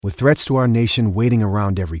With threats to our nation waiting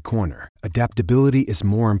around every corner, adaptability is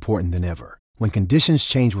more important than ever. When conditions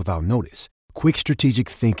change without notice, quick strategic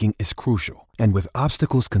thinking is crucial. And with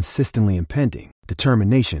obstacles consistently impending,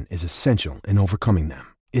 determination is essential in overcoming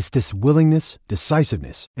them. It's this willingness,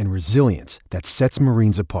 decisiveness, and resilience that sets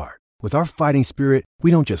Marines apart. With our fighting spirit, we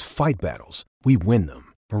don't just fight battles, we win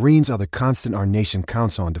them. Marines are the constant our nation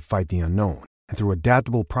counts on to fight the unknown. And through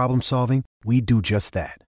adaptable problem solving, we do just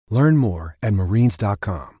that. Learn more at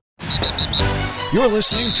marines.com. You're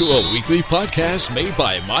listening to a weekly podcast made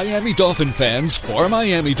by Miami Dolphin fans for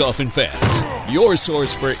Miami Dolphin fans. Your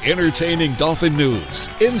source for entertaining Dolphin news,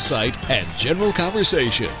 insight, and general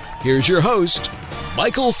conversation. Here's your host,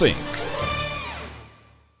 Michael Fink.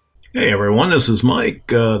 Hey everyone, this is Mike.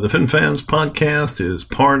 The Finfans podcast is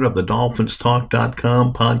part of the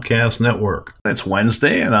DolphinsTalk.com podcast network. It's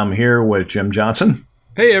Wednesday, and I'm here with Jim Johnson.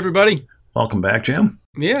 Hey everybody. Welcome back, Jim.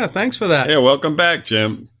 Yeah, thanks for that. Yeah, welcon back,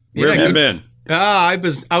 Jim. Where have you been? I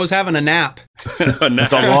was having a nap.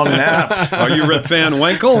 It's a long nap. Are you Rip Van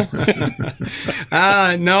Winkle?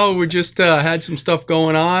 No, we just had some stuff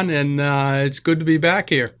going on, and it's good to be back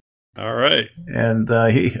here. All right. And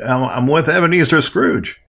I'm with Ebenezer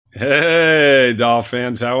Scrooge. Hey,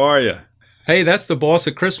 Dolphins, how are you? Hey, that's the boss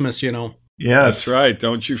of Christmas, you know. Yes. That's right.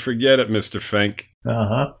 Don't you forget it, Mr. Fink.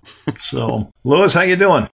 Uh-huh. So, Louis, how you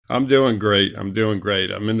doing? I'm doing great.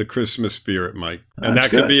 I'm in the Christmas spirit, Mike. And That's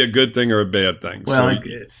that could good. be a good thing or a bad thing. Well,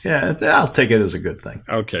 yeah, I'll take it as a good thing.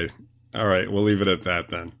 Okay. All right. We'll leave it at that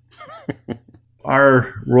then.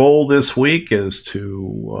 Our role this week is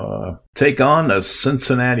to take on the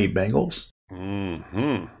Cincinnati Bengals.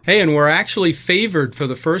 Mm-hmm. Hey, and we're actually favored for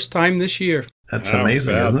the first time this year. That's How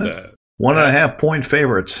amazing, about isn't it? that? 1.5 point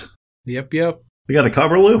favorites. Yep. We got a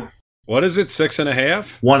cover, Lou? What is it,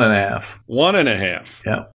 6.5? 1.5. 1.5.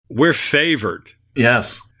 Yeah. We're favored.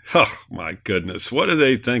 Yes. Oh, my goodness. What are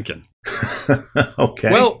they thinking?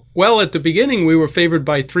 Okay. Well, at the beginning we were favored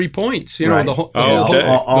by 3 points. You know, Right. Okay.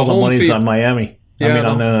 All the home money's field. on Miami. Yeah,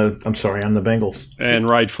 on the Bengals. And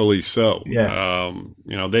rightfully so. Yeah.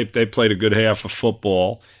 They played a good half of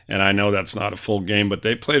football, and I know that's not a full game, but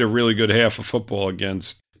they played a really good half of football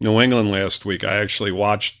against New England last week. I actually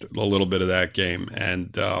watched a little bit of that game,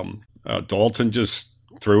 and Dalton just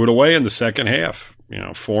threw it away in the second half.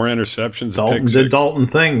 4 interceptions. Dalton did Dalton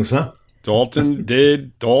things, huh? Dalton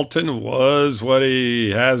did. Dalton was what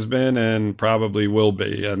he has been and probably will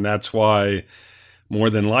be, and that's why more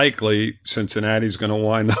than likely Cincinnati's going to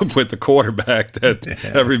wind up with the quarterback that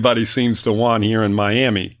everybody seems to want here in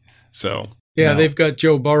Miami. So Yeah, they've got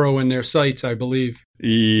Joe Burrow in their sights, I believe.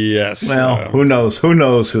 Yes. Well, who knows? Who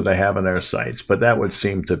knows who they have in their sights? But that would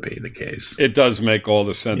seem to be the case. It does make all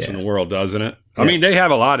the sense in the world, doesn't it? I mean, they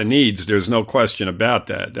have a lot of needs. There's no question about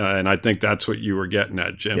that. And I think that's what you were getting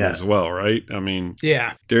at, Jim, as well, right? I mean,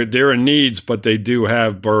 there are needs, but they do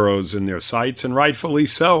have Burrows in their sights, and rightfully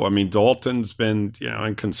so. I mean, Dalton's been,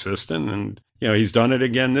 inconsistent, and, he's done it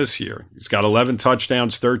again this year. He's got 11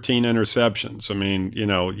 touchdowns, 13 interceptions. I mean,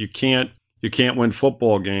 you can't win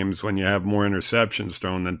football games when you have more interceptions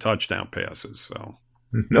thrown than touchdown passes. So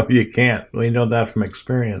no, you can't. We know that from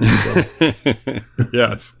experience. So.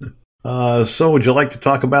 Yes. So would you like to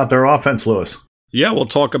talk about their offense, Louis? Yeah, we'll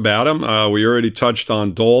talk about him. We already touched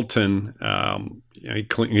on Dalton.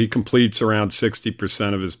 He completes around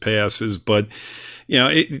 60% of his passes, but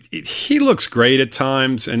he looks great at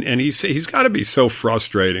times, and he's got to be so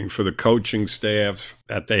frustrating for the coaching staff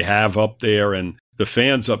that they have up there and the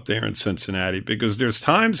fans up there in Cincinnati, because there's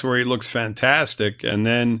times where he looks fantastic, and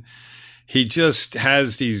then he just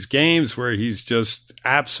has these games where he's just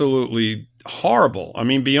absolutely horrible. I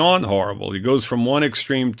mean, beyond horrible. He goes from one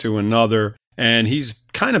extreme to another, and he's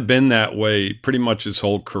kind of been that way pretty much his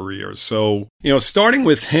whole career. So, starting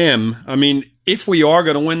with him, I mean, if we are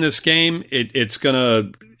going to win this game, it's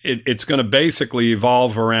going to basically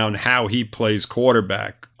evolve around how he plays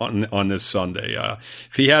quarterback on this Sunday.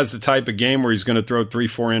 If he has the type of game where he's going to throw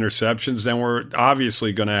 3-4 interceptions, then we're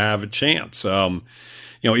obviously going to have a chance.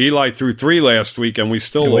 Eli threw 3 last week, and we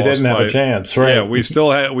still lost. We didn't have a chance, right? Yeah, we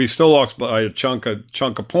still lost by a chunk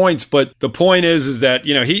of points. But the point is that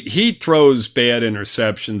he throws bad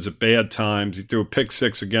interceptions at bad times. He threw a pick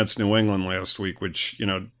 6 against New England last week, which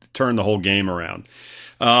turned the whole game around.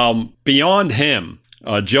 Beyond him,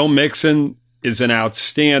 Joe Mixon is an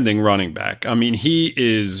outstanding running back. I mean, he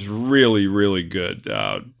is really, really good.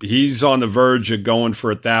 He's on the verge of going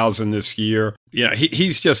for 1,000 this year.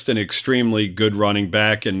 He's just an extremely good running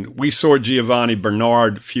back. And we saw Giovanni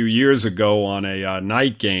Bernard a few years ago on a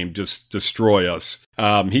night game just destroy us.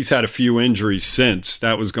 He's had a few injuries since.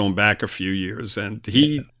 That was going back a few years. And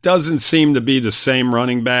he doesn't seem to be the same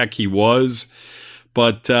running back he was.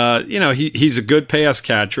 But, he's a good pass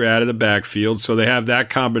catcher out of the backfield. So they have that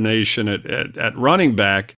combination at running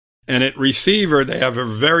back. And at receiver, they have a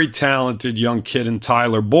very talented young kid in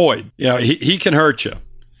Tyler Boyd. He can hurt you.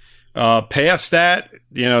 Past that,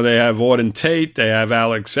 they have Auden Tate, they have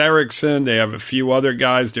Alex Erickson, they have a few other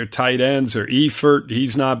guys. Their tight ends are Eifert.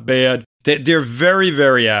 He's not bad. They're very,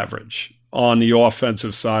 very average on the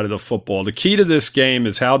offensive side of the football. The key to this game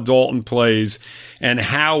is how Dalton plays and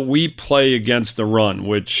how we play against the run,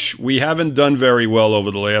 which we haven't done very well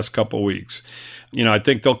over the last couple of weeks. I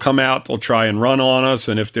think they'll come out, they'll try and run on us,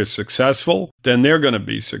 and if they're successful, then they're going to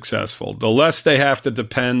be successful. The less they have to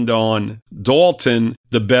depend on Dalton,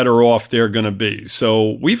 the better off they're going to be.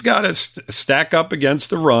 So we've got to stack up against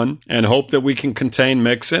the run and hope that we can contain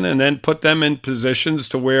Mixon and then put them in positions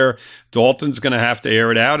to where Dalton's going to have to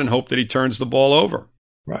air it out and hope that he turns the ball over.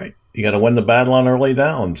 Right. You got to win the battle on early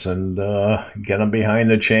downs and get them behind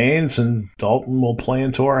the chains, and Dalton will play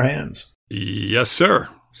into our hands. Yes, sir.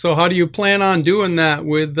 So how do you plan on doing that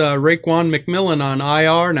with Raekwon McMillan on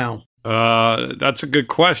IR now? That's a good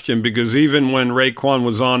question, because even when Raekwon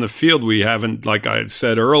was on the field, we haven't, like I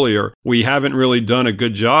said earlier, we haven't really done a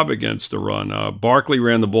good job against the run. Barkley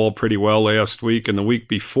ran the ball pretty well last week, and the week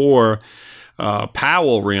before,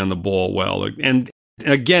 Powell ran the ball well. And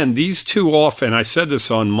again, these two and I said this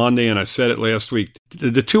on Monday and I said it last week,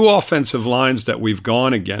 the two offensive lines that we've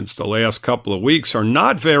gone against the last couple of weeks are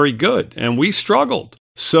not very good, and we struggled.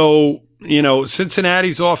 So,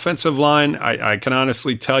 Cincinnati's offensive line, I can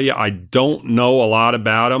honestly tell you, I don't know a lot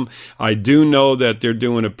about them. I do know that they're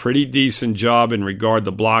doing a pretty decent job in regard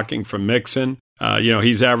to blocking from Mixon.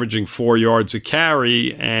 He's averaging 4 yards a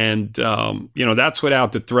carry, and, that's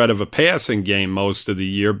without the threat of a passing game most of the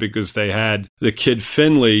year, because they had the kid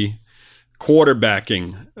Finley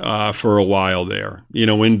quarterbacking for a while there,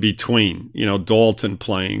 in between, Dalton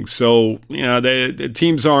playing. So, the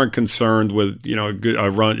teams aren't concerned with,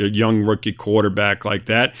 a young rookie quarterback like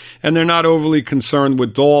that, and they're not overly concerned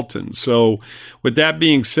with Dalton. So, with that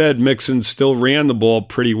being said, Mixon still ran the ball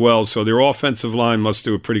pretty well, so their offensive line must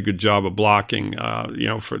do a pretty good job of blocking,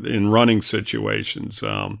 in running situations.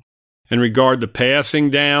 In regard to passing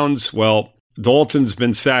downs, well, Dalton's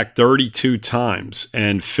been sacked 32 times,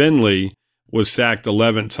 and Finley was sacked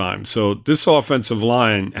 11 times. So this offensive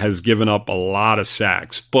line has given up a lot of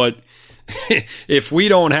sacks. But if we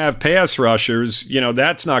don't have pass rushers,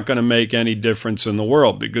 that's not going to make any difference in the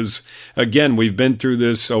world, because, again, we've been through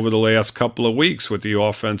this over the last couple of weeks with the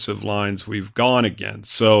offensive lines we've gone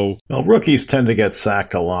against. So, well, rookies tend to get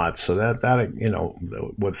sacked a lot. So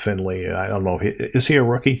that with Finley, I don't know. Is he a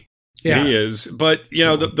rookie? Yeah. He is. But,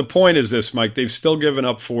 the point is this, Mike. They've still given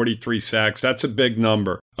up 43 sacks. That's a big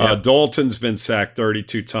number. Yeah. Dalton's been sacked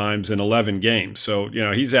 32 times in 11 games. So,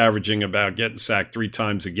 he's averaging about getting sacked 3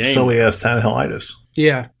 times a game. So he has Tannehillitis.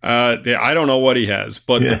 Yeah. I don't know what he has.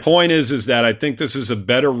 But the point is that I think this is a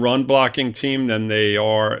better run blocking team than they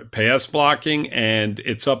are pass blocking. And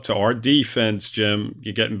it's up to our defense, Jim.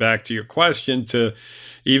 You're getting back to your question, to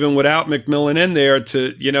even without McMillan in there,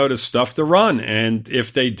 to stuff the run. And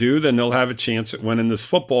if they do, then they'll have a chance at winning this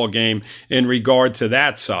football game in regard to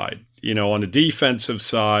that side. On the defensive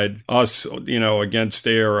side, us, against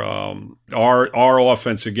their, our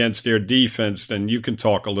offense against their defense, then you can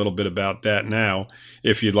talk a little bit about that now,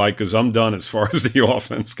 if you'd like, because I'm done as far as the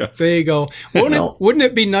offense goes. There you go. Wouldn't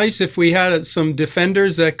it be nice if we had some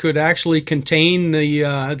defenders that could actually contain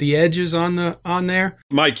the edges on there?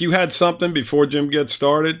 Mike, you had something before Jim gets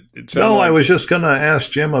started? No, I was just going to ask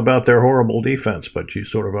Jim about their horrible defense, but you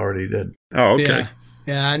sort of already did. Oh, okay.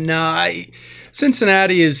 Yeah, no,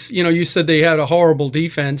 Cincinnati is, you said they had a horrible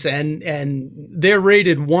defense, and they're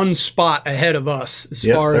rated one spot ahead of us as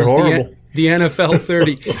far as the NFL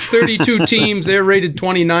 32 teams. They're rated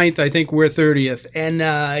 29th. I think we're 30th. And,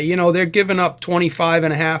 they're giving up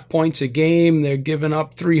 25.5 points a game. They're giving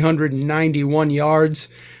up 391 yards,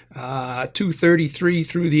 233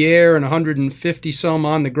 through the air, and 150 some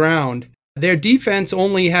on the ground. Their defense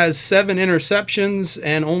only has 7 interceptions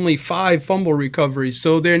and only 5 fumble recoveries,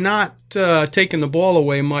 so they're not taking the ball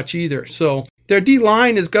away much either. So their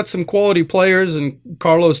D-line has got some quality players, and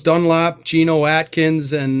Carlos Dunlap, Geno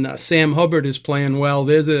Atkins, and Sam Hubbard is playing well.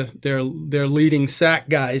 They're leading sack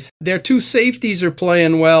guys. Their 2 safeties are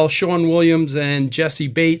playing well. Sean Williams and Jesse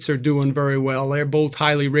Bates are doing very well. They're both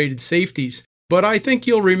highly rated safeties. But I think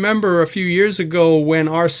you'll remember a few years ago when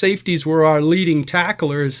our safeties were our leading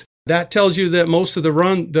tacklers. That tells you that most of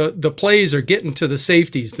the plays are getting to the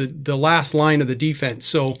safeties, the last line of the defense.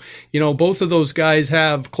 So, both of those guys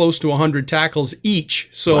have close to 100 tackles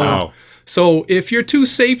each. So, wow. So if your 2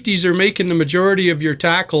 safeties are making the majority of your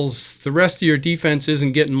tackles, the rest of your defense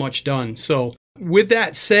isn't getting much done. So, with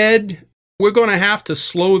that said, we're going to have to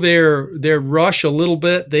slow their rush a little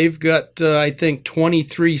bit. They've got, I think,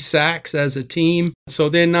 23 sacks as a team. So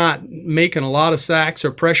they're not making a lot of sacks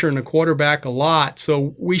or pressuring the quarterback a lot.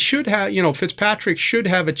 So we should have, Fitzpatrick should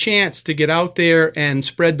have a chance to get out there and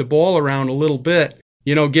spread the ball around a little bit.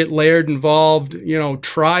 Get Laird involved,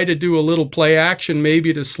 try to do a little play action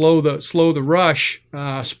maybe to slow the rush,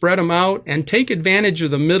 spread them out and take advantage of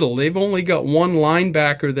the middle. They've only got one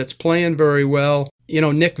linebacker that's playing very well.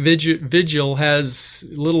 Nick Vigil has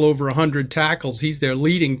a little over 100 tackles. He's their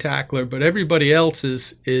leading tackler, but everybody else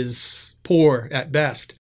is poor at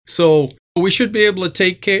best. So we should be able to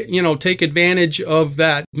take advantage of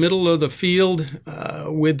that middle of the field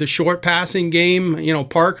with the short passing game.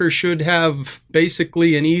 Parker should have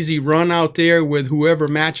basically an easy run out there with whoever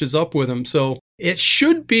matches up with him. So it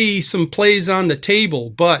should be some plays on the table,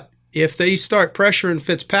 but if they start pressuring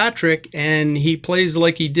Fitzpatrick and he plays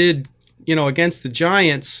like he did against the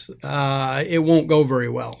Giants, it won't go very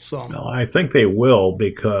well. So no, I think they will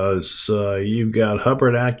because you've got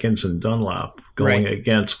Hubbard, Atkins, and Dunlap going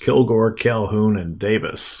against Kilgore, Calhoun, and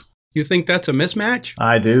Davis. You think that's a mismatch?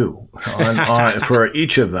 I do, for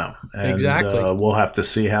each of them. And, exactly. We'll have to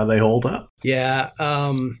see how they hold up. Yeah.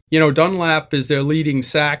 Dunlap is their leading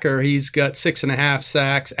sacker. He's got 6.5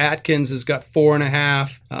 sacks. Atkins has got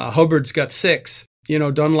 4.5. Hubbard's got 6.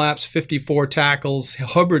 Dunlap's 54 tackles.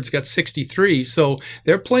 Hubbard's got 63. So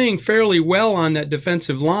they're playing fairly well on that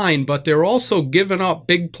defensive line, but they're also giving up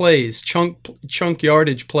big plays, chunk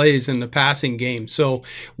yardage plays in the passing game. So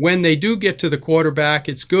when they do get to the quarterback,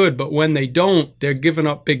 it's good, but when they don't, they're giving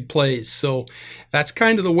up big plays. So that's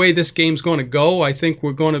kind of the way this game's going to go. I think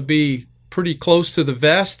we're going to be pretty close to the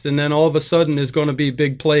vest, and then all of a sudden there's going to be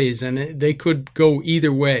big plays, and they could go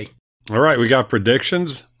either way. All right, we got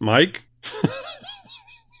predictions. Mike?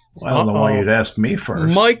 Well, I don't know why you'd ask me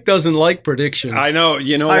first. Mike doesn't like predictions. I know.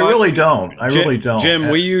 I really don't. I really don't. Jim,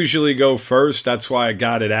 we usually go first. That's why I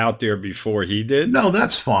got it out there before he did. No,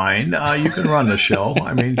 that's fine. You can run the show.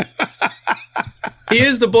 I mean, he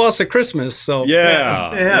is the boss of Christmas, so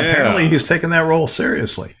yeah. Apparently, he's taking that role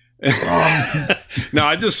seriously. No,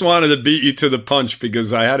 I just wanted to beat you to the punch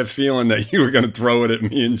because I had a feeling that you were going to throw it at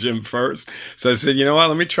me and Jim first. So I said, you know what,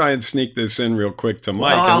 let me try and sneak this in real quick to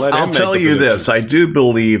Mike and let him make the prediction. I'll tell you this. I do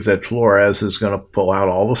believe that Flores is going to pull out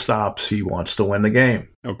all the stops. He wants to win the game.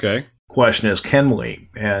 Okay. Question is, can we?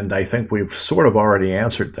 And I think we've sort of already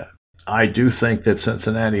answered that. I do think that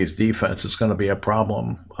Cincinnati's defense is going to be a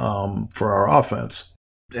problem for our offense.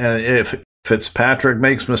 And if Fitzpatrick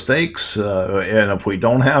makes mistakes, and if we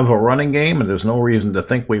don't have a running game, and there's no reason to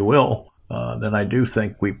think we will, then I do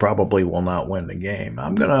think we probably will not win the game.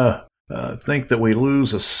 I'm going to think that we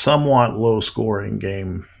lose a somewhat low-scoring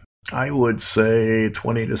game. I would say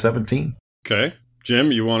 20-17. Okay.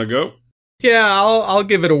 Jim, you want to go? Yeah, I'll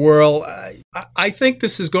give it a whirl. I think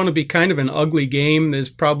this is going to be kind of an ugly game. There's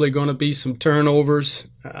probably going to be some turnovers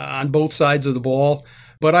on both sides of the ball.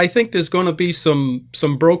 But I think there's going to be some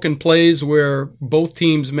broken plays where both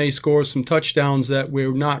teams may score some touchdowns that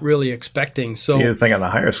we're not really expecting. So you're thinking a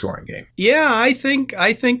higher scoring game. Yeah, I think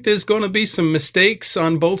there's going to be some mistakes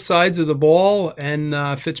on both sides of the ball,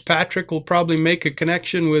 and Fitzpatrick will probably make a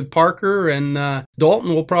connection with Parker, and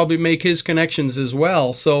Dalton will probably make his connections as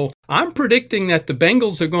well. So I'm predicting that the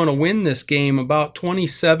Bengals are going to win this game about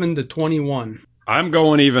 27-21. I'm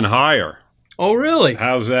going even higher. Oh, really?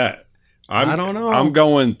 How's that? I don't know. I'm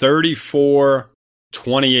going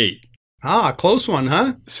 34-28. Ah, close one,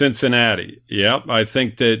 huh? Cincinnati. Yep. I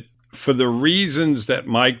think that for the reasons that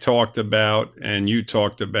Mike talked about and you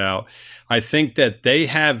talked about, I think that they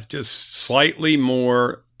have just slightly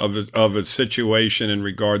more of a situation in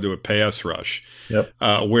regard to a pass rush. Yep.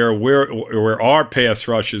 Where our pass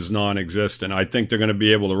rush is non-existent. I think they're going to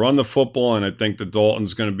be able to run the football, and I think that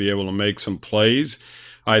Dalton's going to be able to make some plays.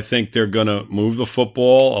 I think they're going to move the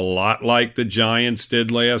football a lot like the Giants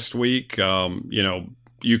did last week.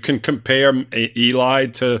 You can compare Eli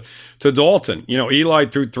to Dalton. Eli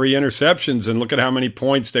threw 3 interceptions, and look at how many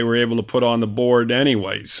points they were able to put on the board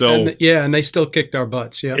anyway. So and they still kicked our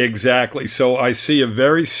butts. Yeah, exactly. So I see a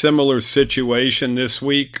very similar situation this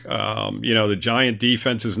week. The Giant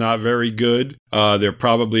defense is not very good. They're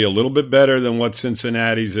probably a little bit better than what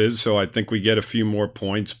Cincinnati's is, so I think we get a few more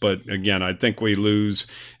points. But again, I think we lose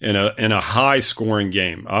in a high scoring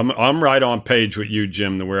game. I'm right on page with you,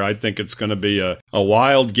 Jim, where I think it's going to be a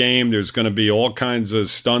wild game. There's going to be all kinds of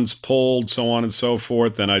stunts pulled, so on and so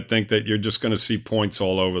forth, and I think that you're just going to see points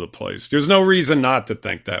all over the place. There's no reason not to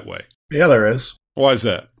think that way. Yeah, there is. Why is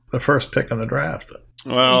that? The first pick in the draft.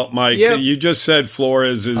 Well, Mike, You just said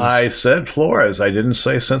Flores is... I said Flores. I didn't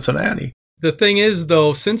say Cincinnati. The thing is,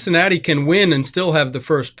 though, Cincinnati can win and still have the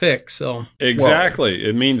first pick. So exactly,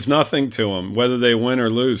 it means nothing to them whether they win or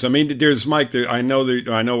lose. I mean, there's Mike. I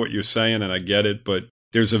know what you're saying, and I get it, but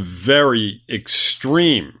there's a very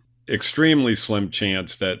extremely slim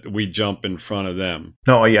chance that we jump in front of them.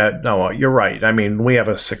 No, you're right. I mean, we have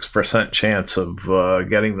a 6% chance of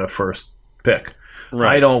getting the first pick.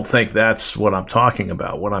 Right. I don't think that's what I'm talking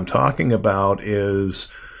about. What I'm talking about is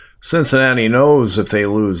Cincinnati knows if they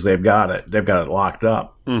lose, they've got it. They've got it locked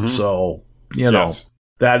up. Mm-hmm. So,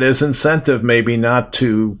 that is incentive maybe not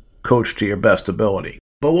to coach to your best ability.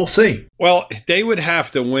 But we'll see. Well, they would have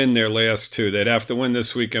to win their last two. They'd have to win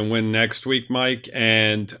this week and win next week, Mike.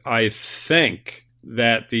 And I think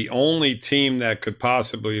that the only team that could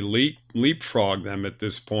possibly leapfrog them at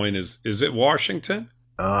this point is it Washington?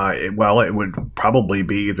 It would probably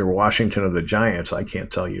be either Washington or the Giants. I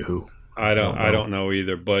can't tell you who. I don't know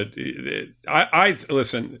either. But I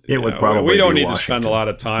listen. It would probably. We don't be need Washington. to spend a lot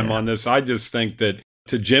of time on this. I just think that,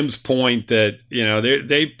 to Jim's point, that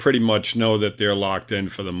they pretty much know that they're locked in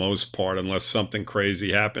for the most part, unless something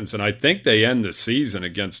crazy happens. And I think they end the season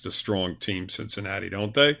against a strong team, Cincinnati,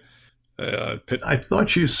 don't they? I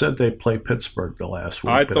thought you said they play Pittsburgh the last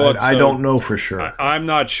week. I thought so. I don't know for sure. I'm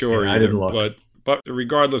not sure either. I didn't look. But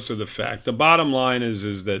regardless of the fact, the bottom line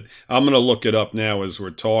is that I'm going to look it up now as we're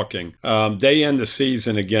talking. They end the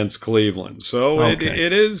season against Cleveland, so okay.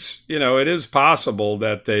 it is possible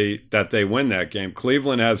that they win that game.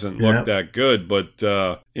 Cleveland hasn't looked that good, but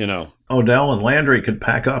Odell and Landry could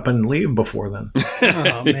pack up and leave before then.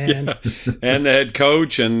 Oh, man. Yeah. And the head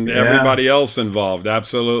coach and everybody else involved.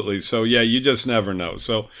 Absolutely. So, you just never know.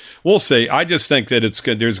 So, we'll see. I just think that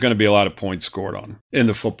there's going to be a lot of points scored in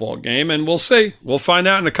the football game. And we'll see. We'll find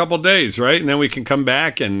out in a couple of days, right? And then we can come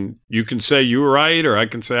back and you can say you were right, or I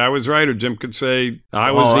can say I was right, or Jim could say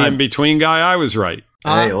I was the in-between guy. I was right.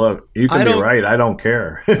 Hey, look, you can be right. I don't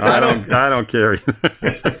care. I don't care.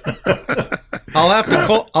 I'll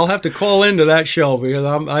have to call into that show because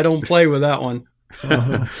I don't play with that one.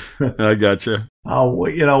 I gotcha.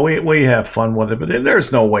 We have fun with it, but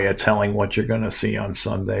there's no way of telling what you're going to see on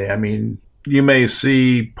Sunday. I mean, you may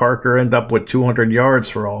see Parker end up with 200 yards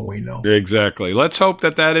for all we know. Exactly. Let's hope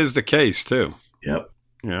that is the case too. Yep.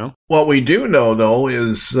 Yeah. What we do know, though,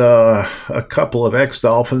 is a couple of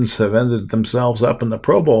ex-Dolphins have ended themselves up in the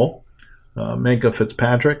Pro Bowl. Minkah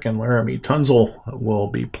Fitzpatrick and Laramie Tunsil will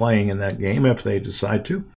be playing in that game if they decide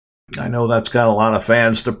to. I know that's got a lot of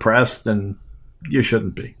fans depressed, and you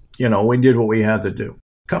shouldn't be. We did what we had to do.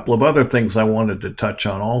 A couple of other things I wanted to touch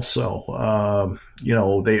on also.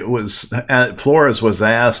 Flores was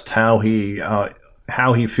asked how he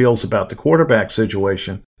feels about the quarterback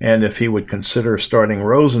situation and if he would consider starting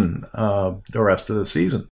Rosen the rest of the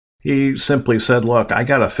season. He simply said, look, I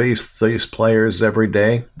got to face these players every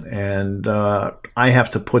day, and I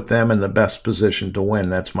have to put them in the best position to win.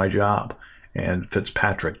 That's my job. And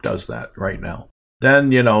Fitzpatrick does that right now. Then,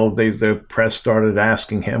 the press started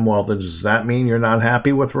asking him, well, does that mean you're not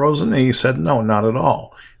happy with Rosen? And he said, no, not at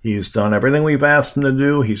all. He's done everything we've asked him to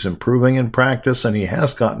do. He's improving in practice, and he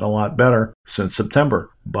has gotten a lot better since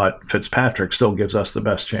September. But Fitzpatrick still gives us the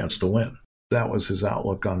best chance to win. That was his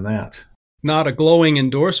outlook on that. Not a glowing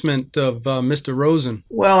endorsement of Mr. Rosen.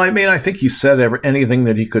 Well, I mean, I think he said anything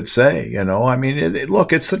that he could say, I mean,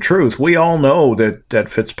 look, it's the truth. We all know that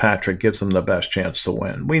Fitzpatrick gives them the best chance to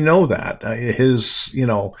win. We know that.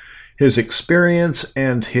 His experience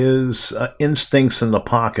and his instincts in the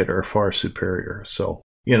pocket are far superior. So,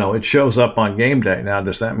 it shows up on game day. Now,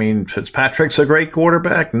 does that mean Fitzpatrick's a great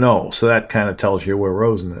quarterback? No. So that kind of tells you where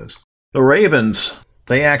Rosen is. The Ravens,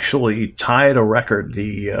 they actually tied a record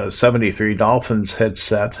the 73 Dolphins had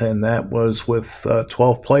set, and that was with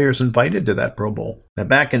 12 players invited to that Pro Bowl. Now,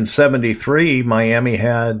 back in 73, Miami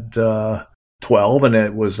had 12, and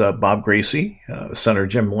it was Bob Greasy, center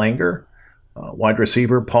Jim Langer, wide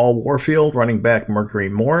receiver Paul Warfield, running back Mercury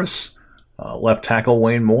Morris, left tackle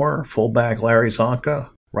Wayne Moore, fullback Larry Zonka,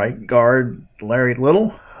 right guard Larry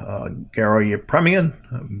Little, Garo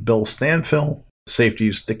Yepremian, Bill Stanfill,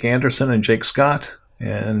 safeties Dick Anderson and Jake Scott,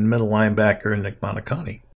 and middle linebacker Nick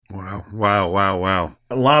Monicani. Wow.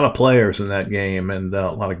 A lot of players in that game, and a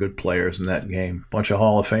lot of good players in that game. Bunch of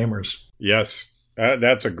Hall of Famers. Yes,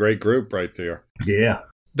 that's a great group right there. Yeah.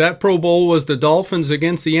 That Pro Bowl was the Dolphins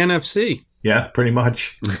against the NFC. Yeah, pretty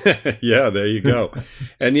much. Yeah, there you go.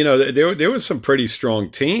 And, there was some pretty strong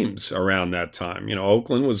teams around that time.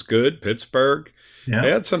 Oakland was good, Pittsburgh. Yeah. They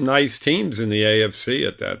had some nice teams in the AFC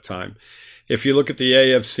at that time. If you look at the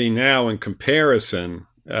AFC now in comparison,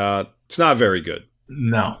 it's not very good.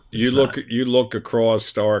 No, you look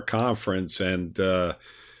across our conference, and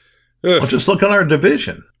just look at our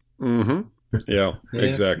division. Mm-hmm. Yeah,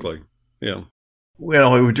 exactly. Yeah.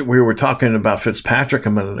 Well, we were talking about Fitzpatrick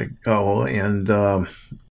a minute ago, and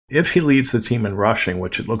if he leads the team in rushing,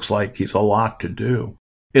 which it looks like he's a lot to do,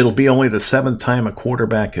 it'll be only the 7th time a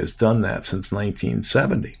quarterback has done that since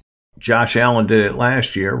 1970. Josh Allen did it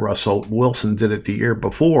last year. Russell Wilson did it the year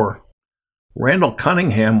before. Randall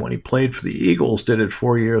Cunningham, when he played for the Eagles, did it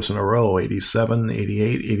 4 years in a row, 87,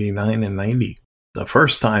 88, 89, and 90. The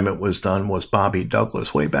first time it was done was Bobby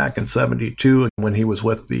Douglas way back in 72 when he was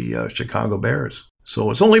with the Chicago Bears.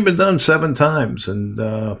 So it's only been done 7 times, and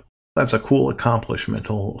that's a cool accomplishment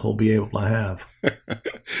he'll be able to have.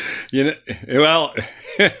 Well,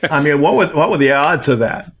 I mean, what were the odds of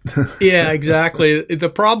that? Yeah, exactly. The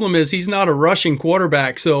problem is he's not a rushing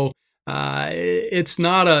quarterback, so it's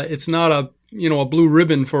not a a blue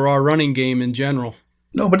ribbon for our running game in general.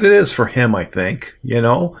 No, but it is for him, I think.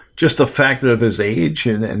 Just the fact of his age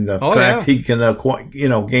and the fact he can,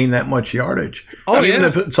 gain that much yardage. Even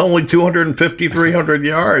if it's only 250, 300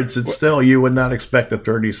 yards, it's still, you would not expect a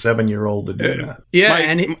 37-year-old to do that. Yeah,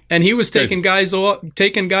 and he was taking guys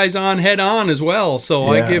on head on as well. So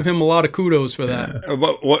I give him a lot of kudos for that. Yeah.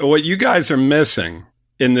 But what you guys are missing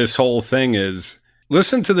in this whole thing is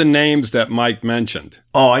listen to the names that Mike mentioned.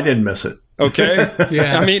 Oh, I didn't miss it. Okay.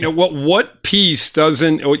 Yeah. I mean, what piece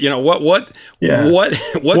doesn't, what one shape,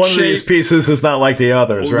 of these pieces is not like the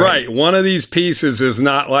others, right? Right. One of these pieces is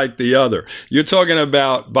not like the other. You're talking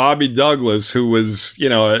about Bobby Douglas, who was,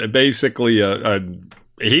 basically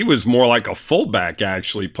he was more like a fullback,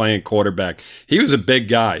 actually, playing quarterback. He was a big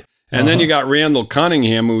guy. And then you got Randall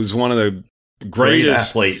Cunningham, who was one of the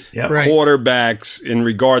greatest quarterbacks in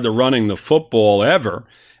regard to running the football ever.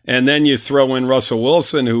 And then you throw in Russell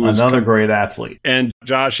Wilson, who was another great athlete, and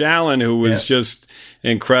Josh Allen, who was just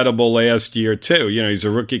incredible last year too. He's a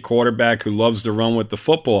rookie quarterback who loves to run with the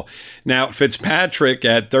football. Now Fitzpatrick,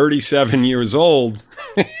 at 37 years old,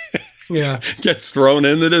 gets thrown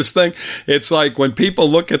into this thing. It's like when people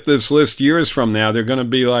look at this list years from now, they're going to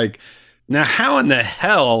be like, now, how in the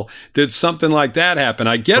hell did something like that happen?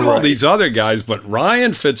 I get all these other guys, but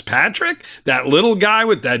Ryan Fitzpatrick, that little guy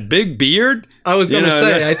with that big beard? I was going to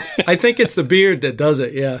say, I think it's the beard that does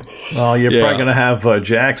it, yeah. Well, you're probably going to have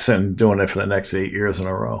Jackson doing it for the next 8 years in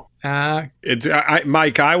a row.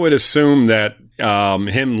 Mike, I would assume that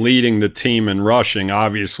him leading the team in rushing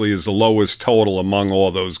obviously is the lowest total among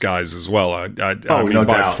all those guys as well. I mean, no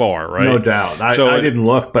by doubt. Far, right? No doubt. I didn't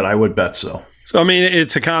look, but I would bet so. So, I mean,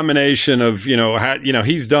 it's a combination of,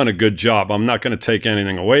 he's done a good job. I'm not going to take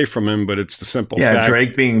anything away from him, but it's the simple fact. Yeah,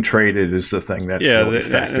 Drake being traded is the thing that really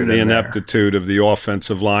factored in the ineptitude of the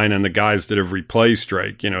offensive line and the guys that have replaced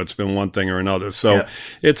Drake. It's been one thing or another. So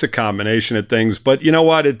it's a combination of things. But you know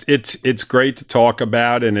what? It's great to talk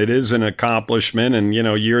about, and it is an accomplishment. And,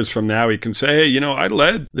 years from now, he can say, hey, I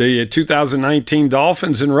led the 2019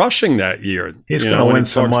 Dolphins in rushing that year. He's going to win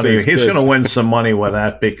some money. He's going to win some money with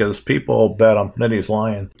that because people bet him that he's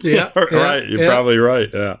lying. Yeah. Right. You're probably right.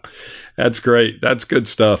 Yeah. That's great. That's good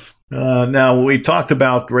stuff. Now, we talked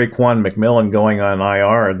about Raekwon McMillan going on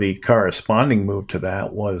IR. The corresponding move to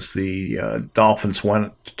that was the Dolphins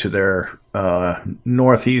went to their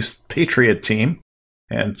Northeast Patriot team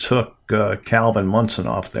and took Calvin Munson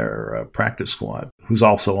off their practice squad, who's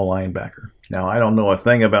also a linebacker. Now, I don't know a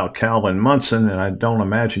thing about Calvin Munson, and I don't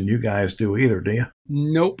imagine you guys do either, do you?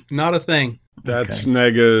 Nope, not a thing. That's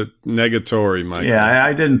negatory, Mike. Yeah,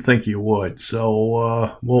 I didn't think you would.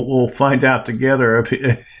 So we'll find out together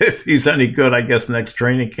if he's any good, I guess, next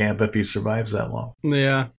training camp, if he survives that long.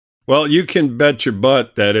 Yeah. Well, you can bet your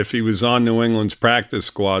butt that if he was on New England's practice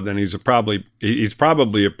squad, then he's probably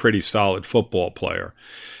a pretty solid football player,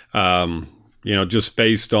 just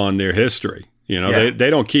based on their history. They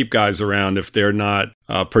don't keep guys around if they're not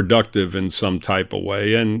productive in some type of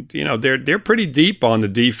way. And, they're pretty deep on the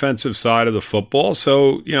defensive side of the football.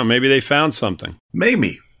 So, maybe they found something.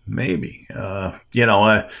 Maybe.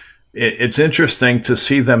 It's interesting to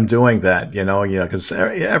see them doing that, because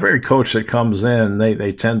every coach that comes in,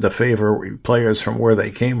 they tend to favor players from where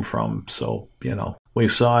they came from. So, we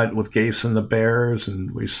saw it with Gase and the Bears,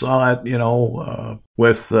 and we saw it,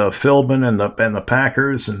 with Philbin and the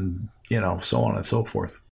Packers, and so on and so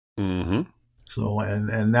forth. Mm-hmm. So,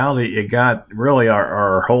 and now that you got really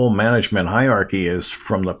our whole management hierarchy is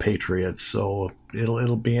from the Patriots. So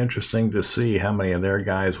it'll be interesting to see how many of their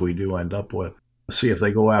guys we do end up with. See if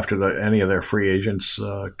they go after any of their free agents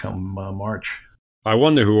come March. I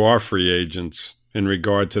wonder who are free agents in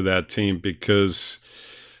regard to that team, because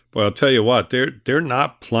Well, I'll tell you what, they're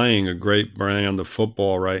not playing a great brand of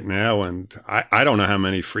football right now, and I don't know how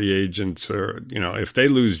many free agents are. If they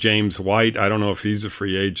lose James White, I don't know if he's a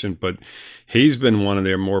free agent, but he's been one of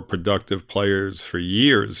their more productive players for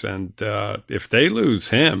years, and if they lose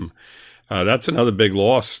him, that's another big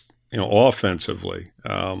loss, offensively.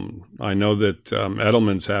 I know that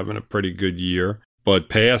Edelman's having a pretty good year, but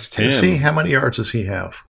past him, how many yards does he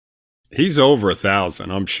have? He's over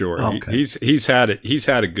 1,000, I'm sure. Okay. He's had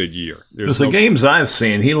a good year. Because the games I've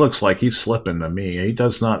seen, he looks like he's slipping to me. He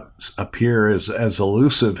does not appear as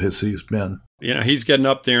elusive as he's been. He's getting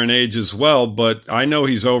up there in age as well, but I know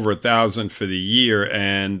he's over 1,000 for the year,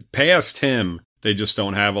 and past him, they just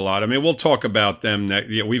don't have a lot. I mean, we'll talk about them next.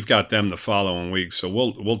 We've got them the following week, so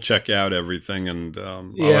we'll check out everything, and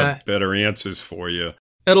I'll have better answers for you.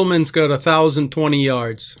 Edelman's got 1,020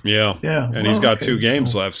 yards. Yeah. And he's got 2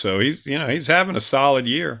 games left, so he's having a solid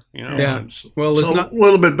year. Yeah. Well, it's not a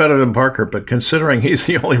little bit better than Parker, but considering he's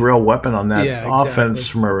the only real weapon on that offense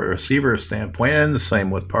from a receiver standpoint, and the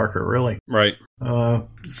same with Parker, really. Right.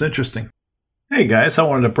 It's interesting. Hey guys, I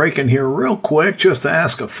wanted to break in here real quick just to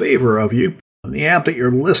ask a favor of you. On the app that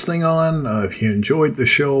you're listening on, if you enjoyed the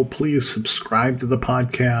show, please subscribe to the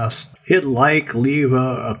podcast. Hit like, leave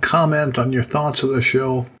a comment on your thoughts of the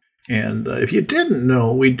show. And if you didn't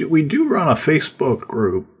know, we do run a Facebook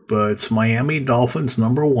group. It's Miami Dolphins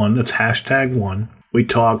 #1. That's #1. We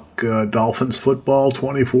talk Dolphins football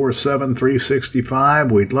 24/7,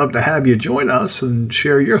 365. We'd love to have you join us and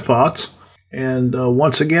share your thoughts. And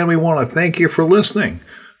once again, we want to thank you for listening.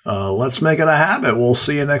 Let's make it a habit. We'll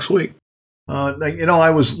see you next week. I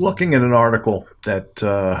was looking at an article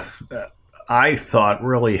that I thought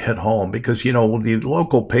really hit home because, the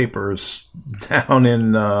local papers down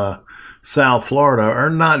in South Florida are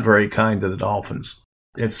not very kind to the Dolphins.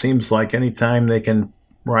 It seems like anytime they can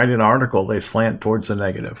write an article, they slant towards the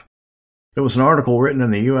negative. There was an article written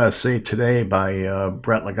in the USA Today by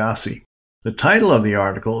Brett Lagasse. The title of the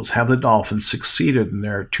article is Have the Dolphins Succeeded in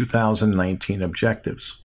Their 2019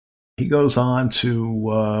 Objectives? He goes on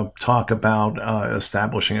to talk about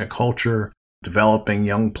establishing a culture, developing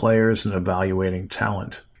young players, and evaluating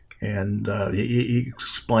talent. And he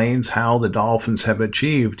explains how the Dolphins have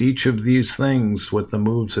achieved each of these things with the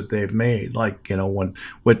moves that they've made. Like, when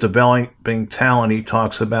with developing talent, he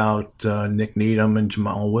talks about Nick Needham and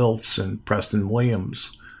Jamal Wiltz and Preston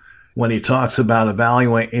Williams. When he talks about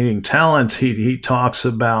evaluating talent, he talks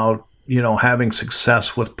about having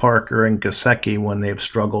success with Parker and Gesicki when they've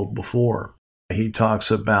struggled before. He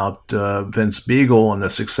talks about Vince Beagle and the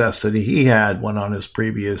success that he had when on his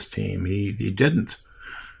previous team. He didn't.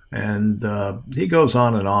 And he goes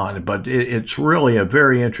on, but it's really a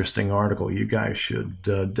very interesting article. You guys should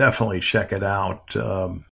definitely check it out.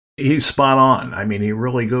 He's spot on. I mean, he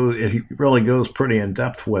really goes pretty in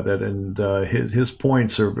depth with it, and his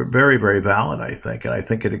points are very, very valid, I think. And I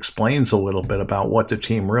think it explains a little bit about what the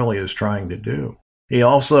team really is trying to do. He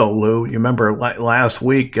also, Lou, you remember last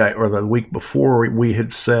week or the week before, we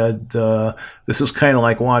had said this is kind of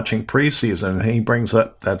like watching preseason. And he brings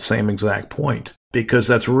up that same exact point. Because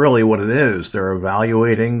that's really what it is. They're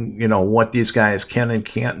evaluating, what these guys can and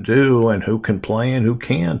can't do and who can play and who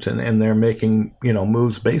can't. And they're making,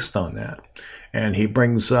 moves based on that. And he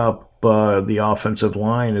brings up the offensive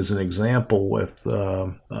line as an example with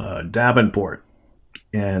Davenport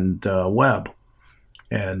and Webb.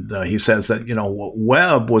 And he says that,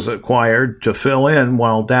 Webb was acquired to fill in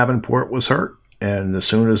while Davenport was hurt. And as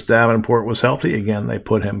soon as Davenport was healthy again, they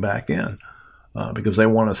put him back in. Because they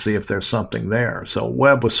want to see if there's something there. So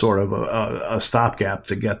Webb was sort of a stopgap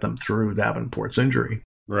to get them through Davenport's injury.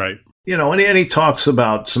 Right. And he talks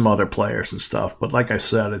about some other players and stuff. But like I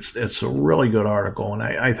said, it's a really good article, and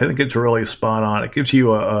I think it's really spot on. It gives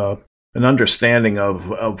you an understanding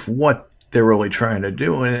of what they're really trying to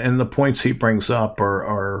do. And the points he brings up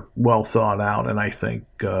are well thought out, and I think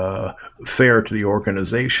fair to the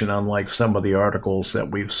organization, unlike some of the articles that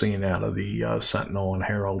we've seen out of the Sentinel and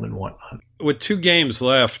Herald and whatnot. With 2 games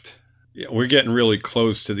left, we're getting really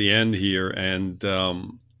close to the end here. And,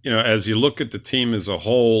 as you look at the team as a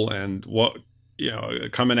whole and what,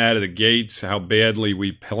 coming out of the gates, how badly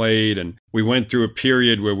we played. And we went through a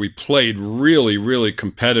period where we played really, really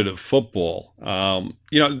competitive football.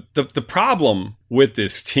 The problem with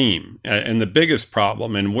this team and the biggest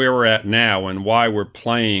problem and where we're at now and why we're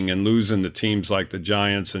playing and losing to teams like the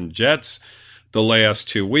Giants and Jets the last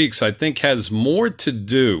 2 weeks, I think has more to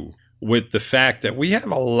do with the fact that we have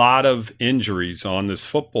a lot of injuries on this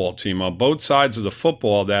football team on both sides of the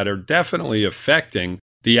football that are definitely affecting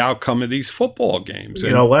the outcome of these football games.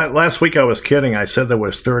 You know, last week I was kidding. I said there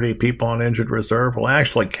was 30 people on injured reserve. Well, I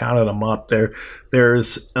actually counted them up.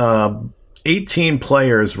 There's 18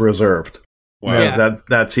 players reserved. Wow. Yeah.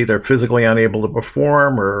 That's either physically unable to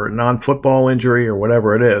perform or non-football injury or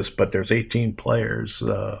whatever it is. But there's 18 players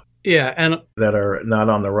and that are not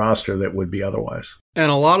on the roster that would be otherwise.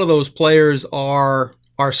 And a lot of those players are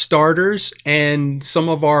our starters and some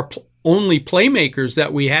of our only playmakers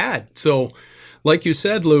that we had. So, like you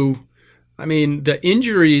said, Lou, I mean, the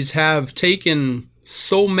injuries have taken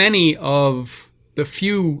so many of the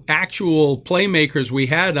few actual playmakers we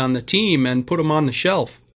had on the team and put them on the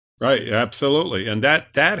shelf. Right, absolutely. And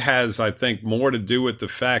that has, I think, more to do with the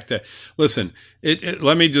fact that, listen,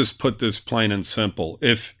 let me just put this plain and simple.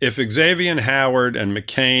 If Xavier Howard and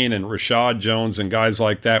McCain and Rashad Jones and guys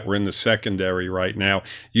like that were in the secondary right now,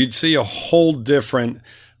 you'd see a whole different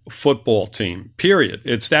football team, period.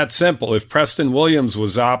 It's that simple. If Preston Williams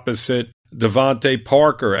was opposite Devontae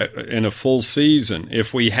Parker in a full season,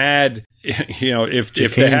 if we had,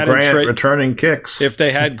 if they had Grant returning kicks, if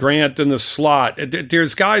they had Grant in the slot,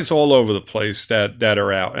 there's guys all over the place that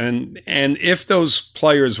are out, and if those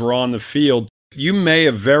players were on the field, you may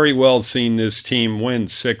have very well seen this team win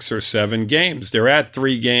 6 or 7 games. They're at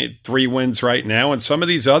 3 wins right now, and some of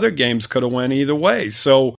these other games could have went either way.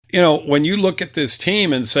 So, when you look at this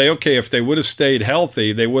team and say, okay, if they would have stayed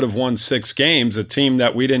healthy, they would have won 6 games, a team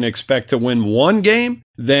that we didn't expect to win 1 game,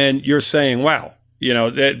 then you're saying, wow,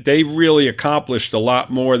 they really accomplished a lot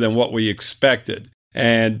more than what we expected.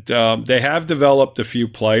 And they have developed a few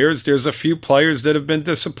players. There's a few players that have been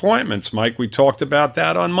disappointments, Mike. We talked about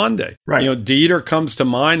that on Monday. Right. Dieter comes to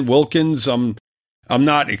mind. Wilkins, I'm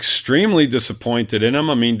not extremely disappointed in them.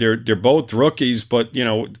 I mean, they're both rookies, but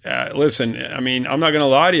listen. I mean, I'm not going to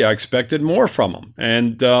lie to you. I expected more from them,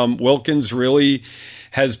 and Wilkins really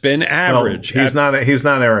has been average. No, he's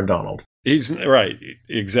not Aaron Donald. He's right,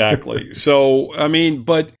 exactly. So I mean,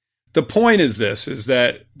 but the point is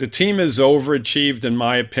that the team has overachieved, in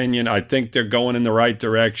my opinion. I think they're going in the right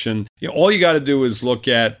direction. All you got to do is look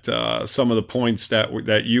at some of the points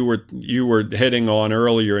that you were hitting on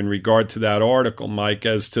earlier in regard to that article, Mike,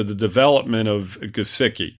 as to the development of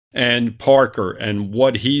Gesicki and Parker and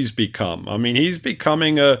what he's become. I mean, he's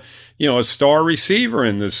becoming a star receiver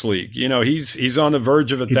in this league. He's on the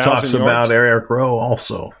verge of 1,000 yards. He talks about Eric Rowe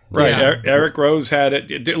also. Right. Yeah. Eric Rowe's had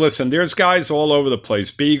it. Listen, there's guys all over the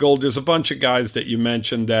place. Beagle, there's a bunch of guys that you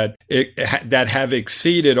mentioned that have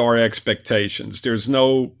exceeded our expectations. There's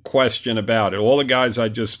no question about it. All the guys I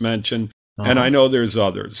just mentioned, and I know there's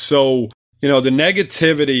others. So, the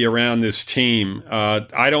negativity around this team,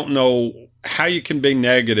 I don't know how you can be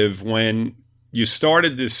negative when you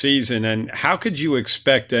started this season, and how could you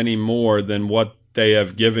expect any more than what they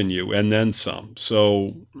have given you and then some?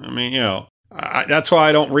 So, I mean, that's why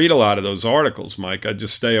I don't read a lot of those articles, Mike. I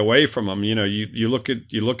just stay away from them. You look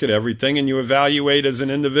at everything and you evaluate as an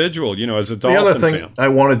individual, as a Dolphin fan. The other thing I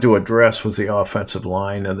wanted to address was the offensive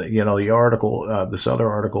line, and the article, this other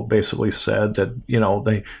article basically said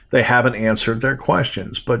that they haven't answered their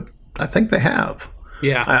questions, but I think they have.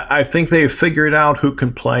 Yeah, I think they've figured out who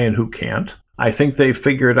can play and who can't. I think they've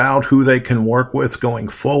figured out who they can work with going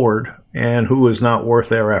forward and who is not worth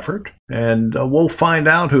their effort. And we'll find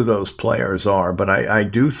out who those players are. But I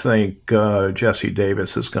do think Jesse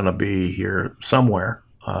Davis is going to be here somewhere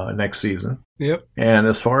next season. Yep. And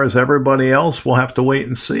as far as everybody else, we'll have to wait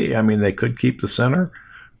and see. I mean, they could keep the center.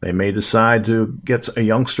 They may decide to get a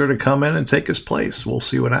youngster to come in and take his place. We'll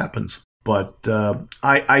see what happens. But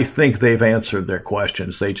I think they've answered their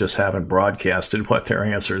questions. They just haven't broadcasted what their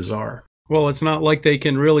answers are. Well, it's not like they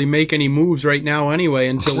can really make any moves right now anyway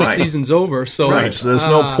until the season's over. So, so there's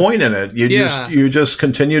no point in it. You just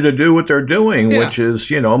continue to do what they're doing, which is,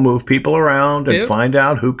 move people around and find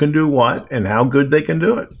out who can do what and how good they can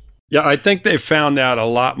do it. Yeah, I think they found out a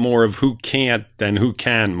lot more of who can't than who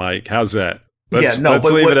can, Mike. How's that? Let's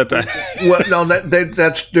leave it at that. Well, no,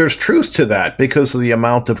 there's truth to that because of the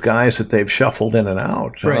amount of guys that they've shuffled in and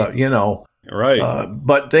out. Right. Right.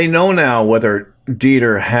 But they know now whether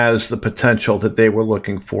Dieter has the potential that they were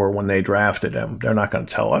looking for when they drafted him. They're not going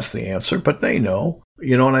to tell us the answer, but they know.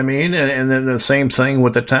 You know what I mean? And then the same thing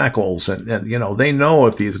with the tackles. And they know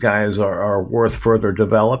if these guys are worth further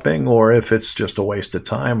developing or if it's just a waste of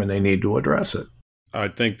time and they need to address it. I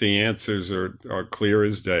think the answers are clear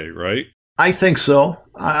as day, right? I think so.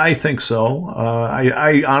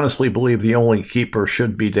 I honestly believe the only keeper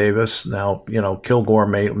should be Davis. Now, Kilgore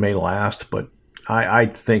may last, but I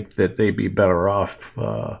think that they'd be better off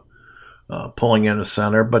pulling in a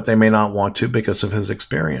center, but they may not want to because of his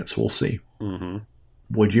experience. We'll see. Mm-hmm.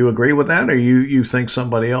 Would you agree with that, or you think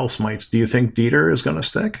somebody else might? Do you think Dieter is going to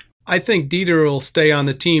stick? I think Dieter will stay on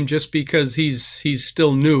the team just because he's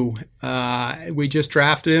still new. We just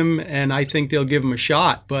drafted him, and I think they'll give him a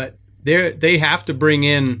shot. But they have to bring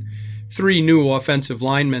in 3 new offensive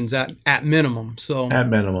linemen at minimum. So at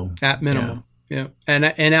minimum, yeah.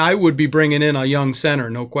 And I would be bringing in a young center,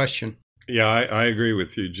 no question. Yeah, I agree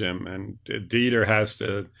with you, Jim. And Dieter has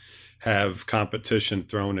to have competition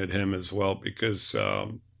thrown at him as well because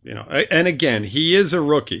and again, he is a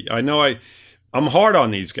rookie. I know I'm hard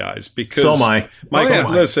on these guys because so am I. Mike,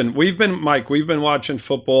 listen, we've been watching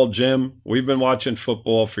football, Jim. We've been watching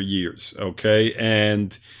football for years, okay?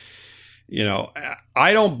 And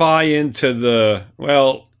I don't buy into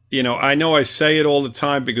I know I say it all the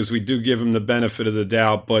time because we do give him the benefit of the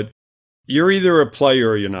doubt, but you're either a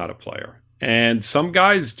player or you're not a player. And some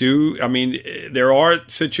guys do. I mean, there are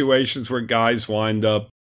situations where guys wind up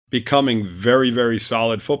becoming very, very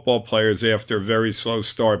solid football players after a very slow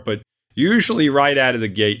start, but usually right out of the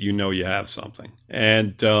gate, you have something.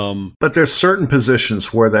 And but there's certain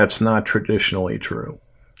positions where that's not traditionally true.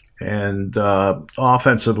 And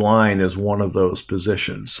offensive line is one of those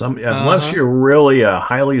positions. Unless you're really a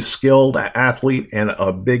highly skilled athlete and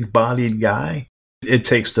a big-bodied guy, it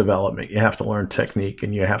takes development. You have to learn technique,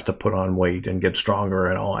 and you have to put on weight and get stronger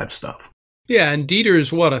and all that stuff. Yeah, and Dieter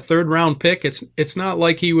is a third-round pick? It's not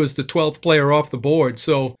like he was the 12th player off the board.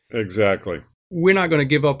 So exactly. We're not going to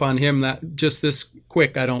give up on him just this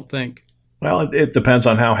quick, I don't think. Well, it depends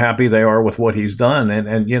on how happy they are with what he's done.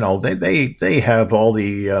 And they have all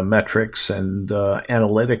the metrics and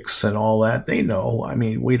analytics and all that. They know. I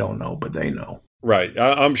mean, we don't know, but they know. Right.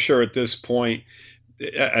 I'm sure at this point,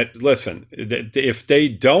 listen, if they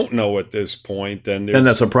don't know at this point, then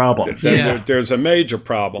that's a problem. There's a major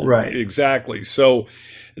problem. Right. Exactly. So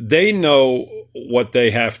they know what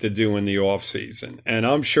they have to do in the offseason. And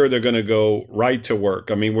I'm sure they're going to go right to work.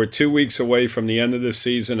 I mean, we're 2 weeks away from the end of the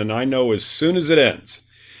season, and I know as soon as it ends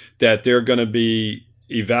that they're going to be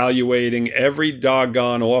evaluating every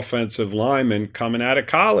doggone offensive lineman coming out of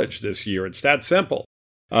college this year. It's that simple.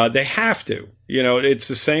 They have to. It's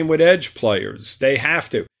the same with edge players. They have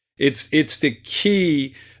to. It's the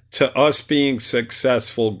key to us being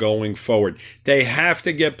successful going forward. They have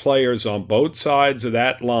to get players on both sides of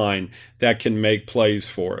that line that can make plays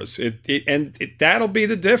for us. That'll be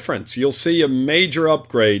the difference. You'll see a major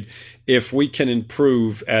upgrade if we can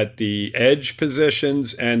improve at the edge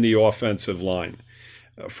positions and the offensive line.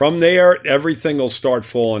 From there, everything will start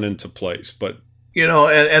falling into place. But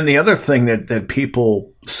and the other thing that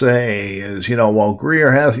people say is, well,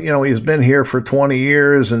 Greer has, he's been here for 20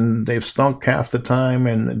 years and they've stunk half the time.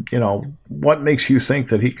 And, what makes you think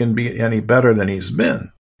that he can be any better than he's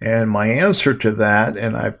been? And my answer to that,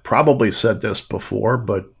 and I've probably said this before,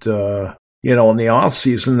 but, in the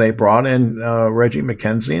offseason, they brought in Reggie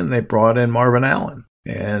McKenzie and they brought in Marvin Allen.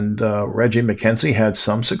 And Reggie McKenzie had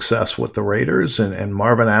some success with the Raiders, and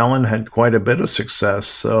Marvin Allen had quite a bit of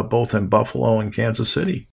success both in Buffalo and Kansas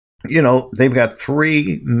City. They've got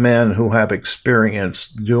 3 men who have experience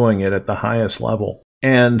doing it at the highest level.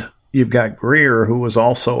 And you've got Greer, who was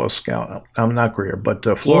also a scout. Not Greer, but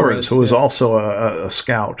Flores, who was also a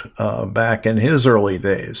scout back in his early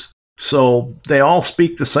days. So they all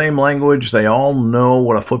speak the same language. They all know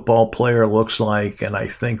what a football player looks like. And I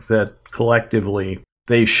think that collectively,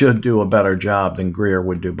 they should do a better job than Greer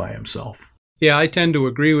would do by himself. Yeah, I tend to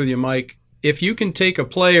agree with you, Mike. If you can take a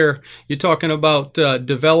player, you're talking about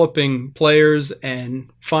developing players and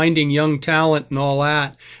finding young talent and all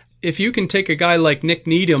that. If you can take a guy like Nick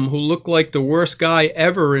Needham, who looked like the worst guy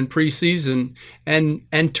ever in preseason,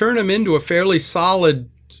 and turn him into a fairly solid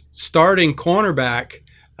starting cornerback,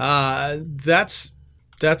 that's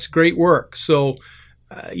great work. So,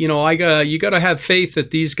 you got to have faith that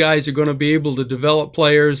these guys are going to be able to develop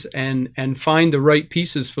players and find the right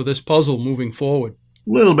pieces for this puzzle moving forward.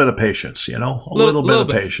 A little bit of patience, a little bit of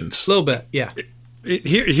patience. A little bit, yeah.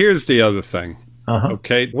 Here's the other thing, uh-huh.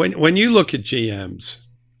 Okay? When you look at GMs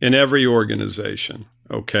in every organization,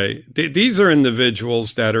 okay, these are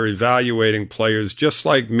individuals that are evaluating players just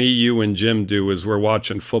like me, you, and Jim do as we're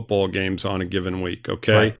watching football games on a given week,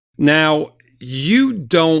 okay? Right. Now, you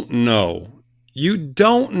don't know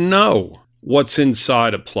what's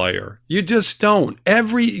inside a player. You just don't.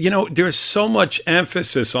 There's so much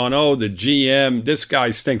emphasis on, the GM, this guy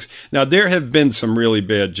stinks. Now, there have been some really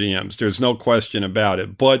bad GMs. There's no question about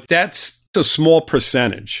it. But that's a small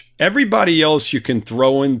percentage. Everybody else you can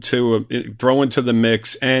throw into the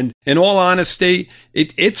mix. And in all honesty,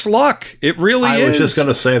 it's luck. It really is. I was just going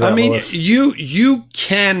to say that. I mean, you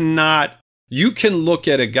cannot You can look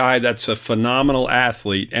at a guy that's a phenomenal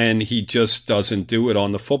athlete and he just doesn't do it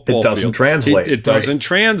on the football field. It doesn't translate. It doesn't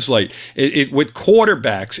translate. With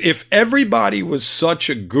quarterbacks, if everybody was such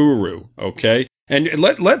a guru, okay, and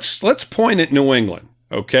let's point at New England.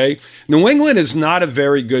 Okay. New England is not a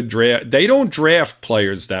very good draft. They don't draft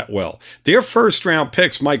players that well. Their first round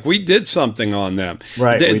picks, Mike, we did something on them.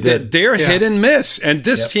 Right. We did. They're hit and miss. And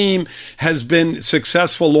this team has been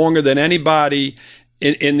successful longer than anybody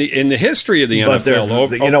in the history of the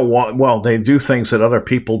NFL. Well, they do things that other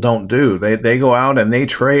people don't do. They go out and they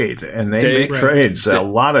trade, and they make trades, a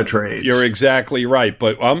lot of trades. You're exactly right.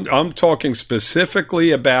 But I'm talking specifically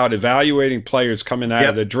about evaluating players coming out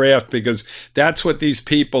of the draft, because that's what these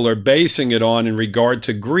people are basing it on in regard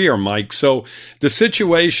to Greer, Mike. So the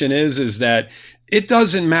situation is that it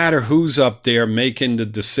doesn't matter who's up there making the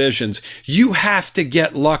decisions. You have to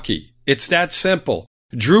get lucky. It's that simple.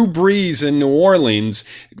 Drew Brees in New Orleans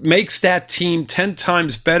makes that team 10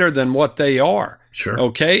 times better than what they are. Sure.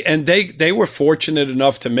 Okay. And they were fortunate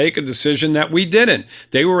enough to make a decision that we didn't.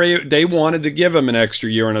 They wanted to give him an extra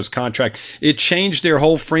year on his contract. It changed their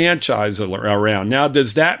whole franchise around. Now,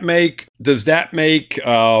 does that make a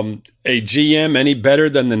GM any better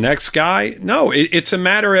than the next guy? No, it's a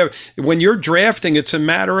matter of, when you're drafting, it's a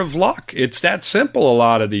matter of luck. It's that simple a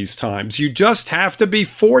lot of these times. You just have to be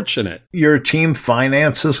fortunate. Your team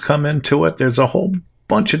finances come into it. There's a whole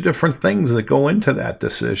bunch of different things that go into that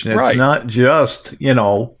decision. It's not just,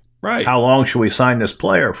 how long should we sign this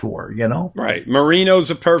player for, Right.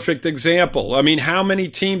 Marino's a perfect example. I mean, how many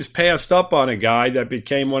teams passed up on a guy that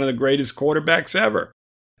became one of the greatest quarterbacks ever?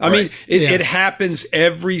 I mean, it happens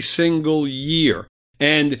every single year.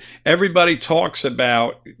 And everybody talks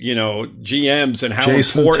about, GMs and how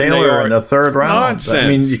Jason important Taylor they are. In the third round. Nonsense. I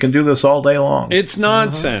mean, you can do this all day long. It's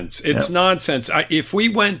nonsense. It's nonsense. If we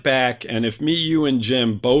went back and if me, you, and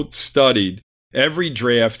Jim both studied every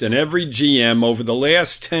draft and every GM over the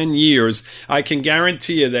last 10 years, I can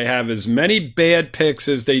guarantee you they have as many bad picks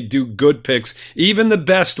as they do good picks, even the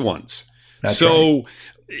best ones. That's right.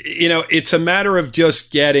 It's a matter of just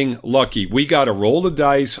getting lucky. We got to roll the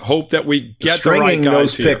dice, hope that we get the right guys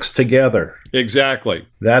those here. Picks together. Exactly.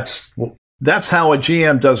 That's how a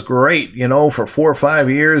GM does great. For 4 or 5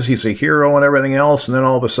 years, he's a hero and everything else, and then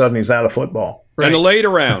all of a sudden he's out of football. Right. And the later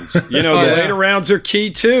rounds, later rounds are key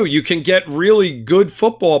too. You can get really good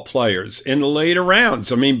football players in the later rounds.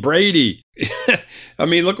 I mean, Brady. I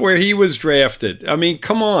mean, look where he was drafted. I mean,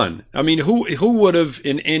 come on. I mean, who would have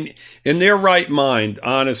in their right mind,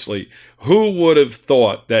 honestly, who would have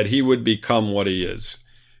thought that he would become what he is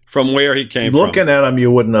from where he came from? Looking at him, you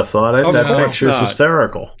wouldn't have thought it. That picture's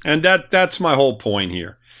hysterical. And that's my whole point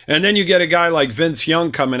here. And then you get a guy like Vince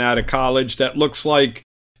Young coming out of college that looks like,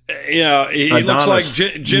 he looks like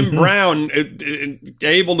Jim Brown,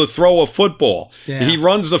 able to throw a football. Yeah. He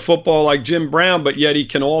runs the football like Jim Brown, but yet he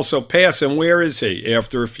can also pass. And where is he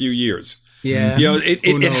after a few years? Yeah,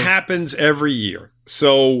 it happens every year.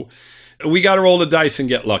 So we got to roll the dice and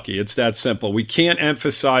get lucky. It's that simple. We can't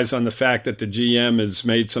emphasize on the fact that the GM has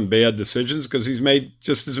made some bad decisions, because he's made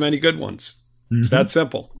just as many good ones. It's that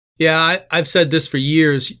simple. Yeah, I've said this for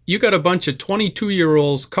years. You got a bunch of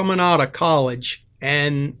 22-year-olds coming out of college,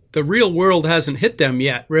 and the real world hasn't hit them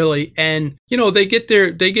yet, really. And, they get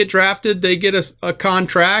drafted, they get a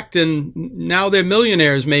contract, and now they're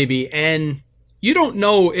millionaires maybe. And you don't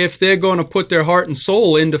know if they're going to put their heart and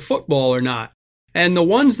soul into football or not. And the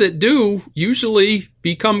ones that do usually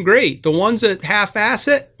become great. The ones that half-ass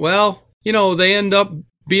it, well, they end up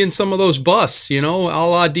being some of those busts, a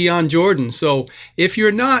la Deion Jordan. So if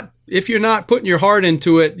you're not putting your heart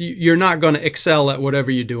into it, you're not going to excel at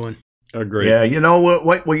whatever you're doing. Agree. Yeah,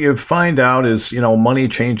 what you find out is, money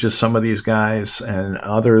changes some of these guys, and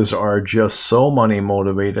others are just so money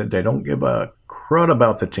motivated, they don't give a crud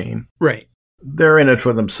about the team. Right. They're in it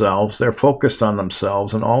for themselves. They're focused on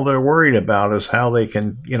themselves, and all they're worried about is how they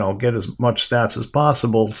can, get as much stats as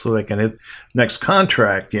possible so they can hit next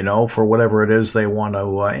contract, for whatever it is they want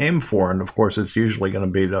to aim for. And of course, it's usually going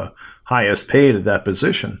to be the highest paid at that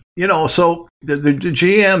position. So the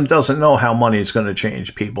GM doesn't know how money is going to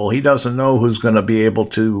change people. He doesn't know who's going to be able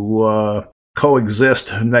to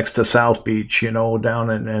coexist next to South Beach,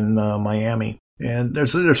 down in Miami. And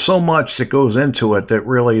there's so much that goes into it that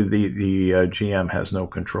really the GM has no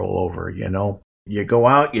control over, You go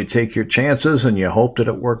out, you take your chances, and you hope that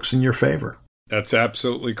it works in your favor. That's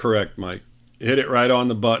absolutely correct, Mike. Hit it right on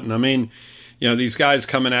the button. I mean, these guys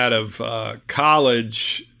coming out of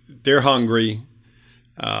college, they're hungry.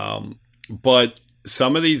 But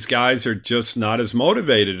some of these guys are just not as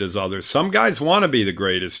motivated as others. Some guys want to be the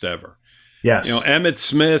greatest ever. Yes. Emmitt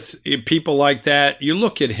Smith, people like that, you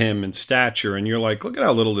look at him in stature and you're like, look at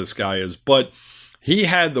how little this guy is. But he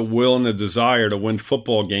had the will and the desire to win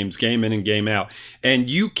football games, game in and game out. And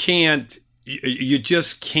you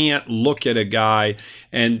just can't look at a guy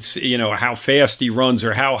and see, how fast he runs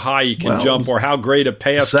or how high he can jump or how great a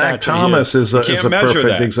pass catcher Zach Thomas is a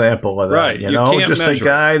perfect example of that. Right. Just a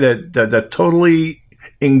guy that totally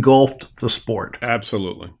engulfed the sport.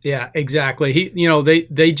 Absolutely. Yeah, exactly.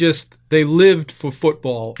 They lived for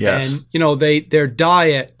football. Yes. And, their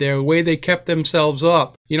diet, their way they kept themselves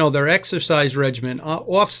up, their exercise regimen,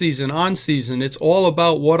 off season, on season, it's all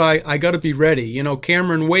about what I got to be ready.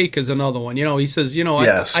 Cameron Wake is another one. He says,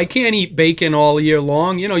 yes. I can't eat bacon all year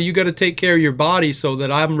long. You got to take care of your body so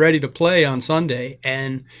that I'm ready to play on Sunday.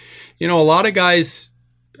 And, a lot of guys,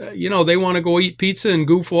 they want to go eat pizza and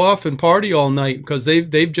goof off and party all night because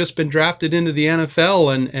they've just been drafted into the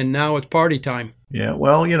NFL and now it's party time. Yeah,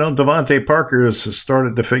 well, Devontae Parker has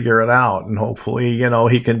started to figure it out, and hopefully,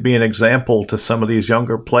 he can be an example to some of these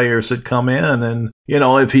younger players that come in. And,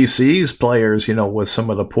 if he sees players, with some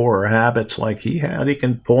of the poorer habits like he had, he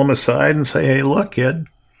can pull them aside and say, hey, look, kid,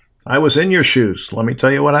 I was in your shoes. Let me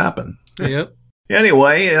tell you what happened. Yep.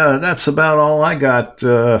 Anyway, that's about all I got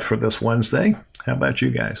for this Wednesday. How about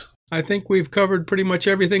you guys? I think we've covered pretty much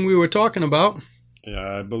everything we were talking about.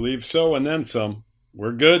 Yeah, I believe so, and then some.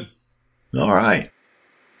 We're good. All right.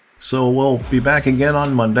 So we'll be back again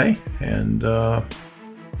on Monday, and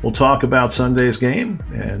we'll talk about Sunday's game.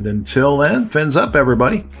 And until then, fins up,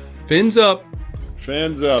 everybody. Fins up.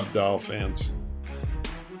 Fins up, Dolphins.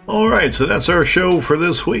 All right, so that's our show for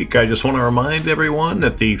this week. I just want to remind everyone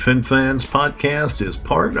that the Finfans podcast is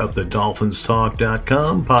part of the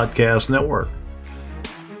DolphinsTalk.com podcast network.